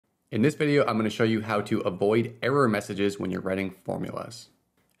In this video, I'm going to show you how to avoid error messages when you're writing formulas.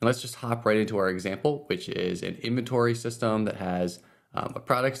 And let's just hop right into our example, which is an inventory system that has a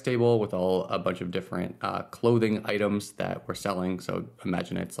products table with a bunch of different clothing items that we're selling. So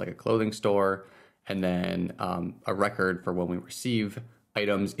imagine it's like a clothing store, and then a record for when we receive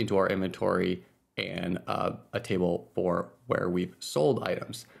items into our inventory, and a table for where we've sold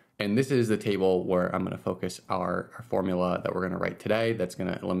items. And this is the table where I'm going to focus our formula that we're going to write today that's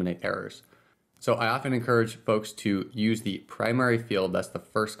going to eliminate errors. So I often encourage folks to use the primary field, that's the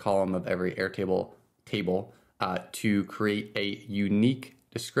first column of every Airtable table, to create a unique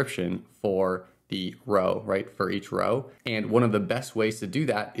description for the row, right, for each row. And one of the best ways to do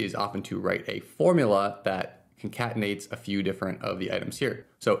that is often to write a formula that concatenates a few different of the items here.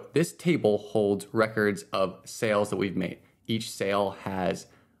 So this table holds records of sales that we've made. Each sale has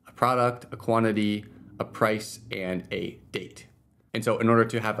a product, a quantity, a price, and a date. And so in order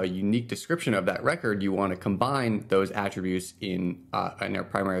to have a unique description of that record, you want to combine those attributes in our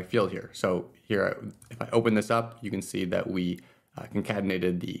primary field here. So here, if I open this up, you can see that we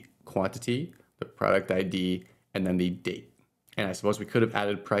concatenated the quantity, the product ID, and then the date. And I suppose we could have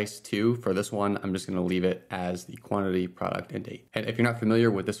added price too. For this one, I'm just going to leave it as the quantity, product, and date. And if you're not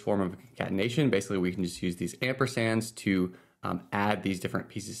familiar with this form of concatenation, basically we can just use these ampersands to add these different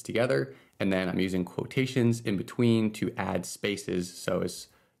pieces together. And then I'm using quotations in between to add spaces. So it's,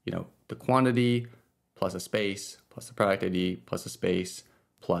 the quantity plus a space plus the product ID plus a space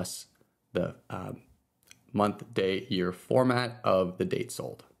plus the month, day, year format of the date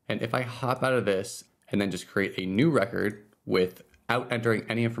sold. And if I hop out of this and then just create a new record without entering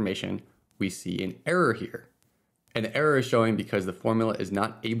any information, we see an error here. And the error is showing because the formula is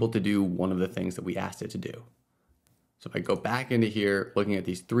not able to do one of the things that we asked it to do. So if I go back into here, looking at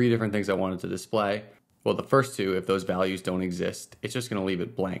these three different things I wanted to display, well, the first two, if those values don't exist, it's just going to leave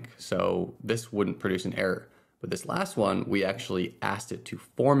it blank. So this wouldn't produce an error. But this last one, we actually asked it to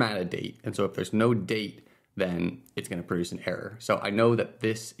format a date. And so if there's no date, then it's going to produce an error. So I know that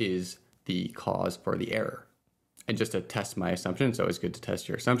this is the cause for the error. And just to test my assumption, so it's good to test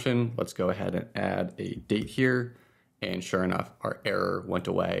your assumption, let's go ahead and add a date here. And sure enough, our error went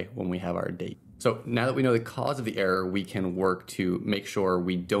away when we have our date. So now that we know the cause of the error, we can work to make sure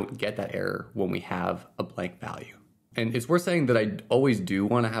we don't get that error when we have a blank value. And it's worth saying that I always do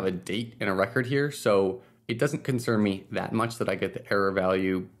want to have a date in a record here. So it doesn't concern me that much that I get the error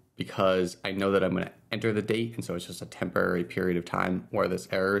value because I know that I'm going to enter the date. And so it's just a temporary period of time where this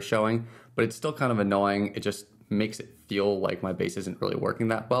error is showing. But it's still kind of annoying. It just makes it feel like my base isn't really working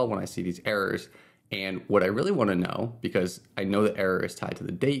that well when I see these errors. And what I really want to know, because I know the error is tied to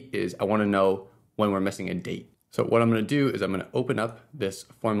the date, is I want to know when we're missing a date. So what I'm going to do is I'm going to open up this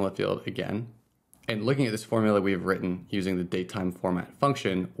formula field again. And looking at this formula we've written using the datetime format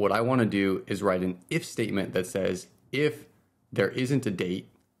function, what I want to do is write an if statement that says if there isn't a date,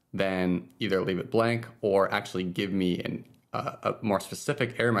 then either leave it blank or actually give me a more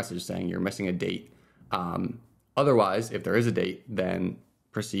specific error message saying you're missing a date. Otherwise, if there is a date, then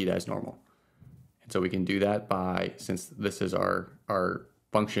proceed as normal. So we can do that by, since this is our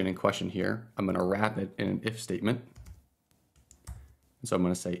function in question here, I'm going to wrap it in an if statement. And so I'm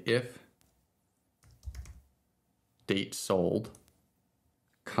going to say if date sold,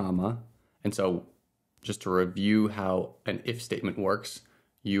 comma. And so just to review how an if statement works,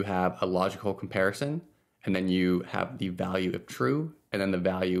 you have a logical comparison, and then you have the value if true, and then the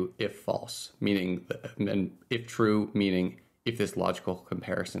value if false, meaning, and if true, meaning if this logical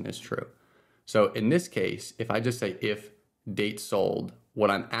comparison is true. So in this case, if I just say if date sold, what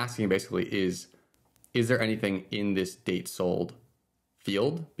I'm asking basically is there anything in this date sold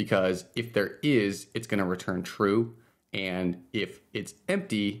field? Because if there is, it's going to return true. And if it's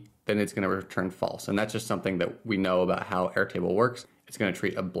empty, then it's going to return false. And that's just something that we know about how Airtable works. It's going to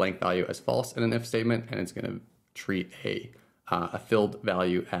treat a blank value as false in an if statement, and it's going to treat a filled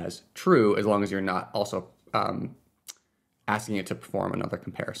value as true as long as you're not also asking it to perform another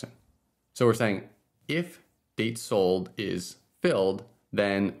comparison. So we're saying if date sold is filled,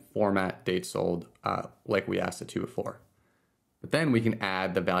 then format date sold like we asked it to before. But then we can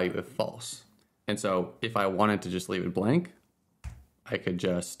add the value if false. And so if I wanted to just leave it blank, I could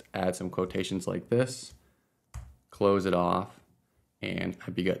just add some quotations like this, close it off, and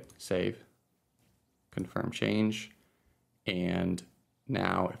I'd be good. Save, confirm change. And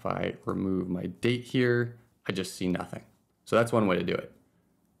now if I remove my date here, I just see nothing. So that's one way to do it.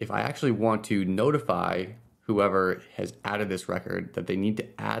 If I actually want to notify whoever has added this record that they need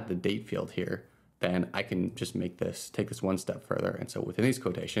to add the date field here, then I can just take this one step further. And so within these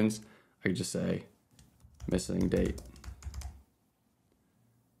quotations, I could just say missing date.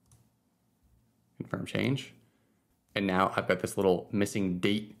 confirm change. And now I've got this little missing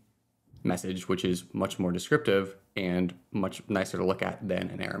date message, which is much more descriptive and much nicer to look at than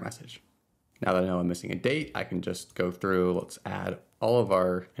an error message. Now that I know I'm missing a date, I can just go through, let's add all of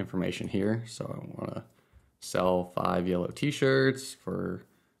our information here. So I want to sell 5 yellow t-shirts for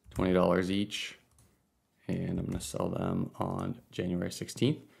 $20 each. And I'm going to sell them on January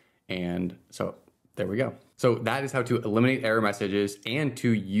 16th. And so there we go. So that is how to eliminate error messages and to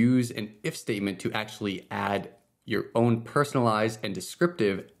use an if statement to actually add your own personalized and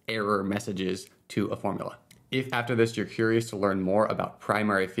descriptive error messages to a formula. If after this you're curious to learn more about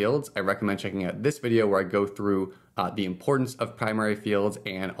primary fields, I recommend checking out this video where I go through the importance of primary fields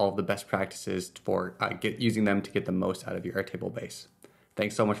and all of the best practices for using them to get the most out of your Airtable base.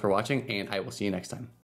 Thanks so much for watching, and I will see you next time.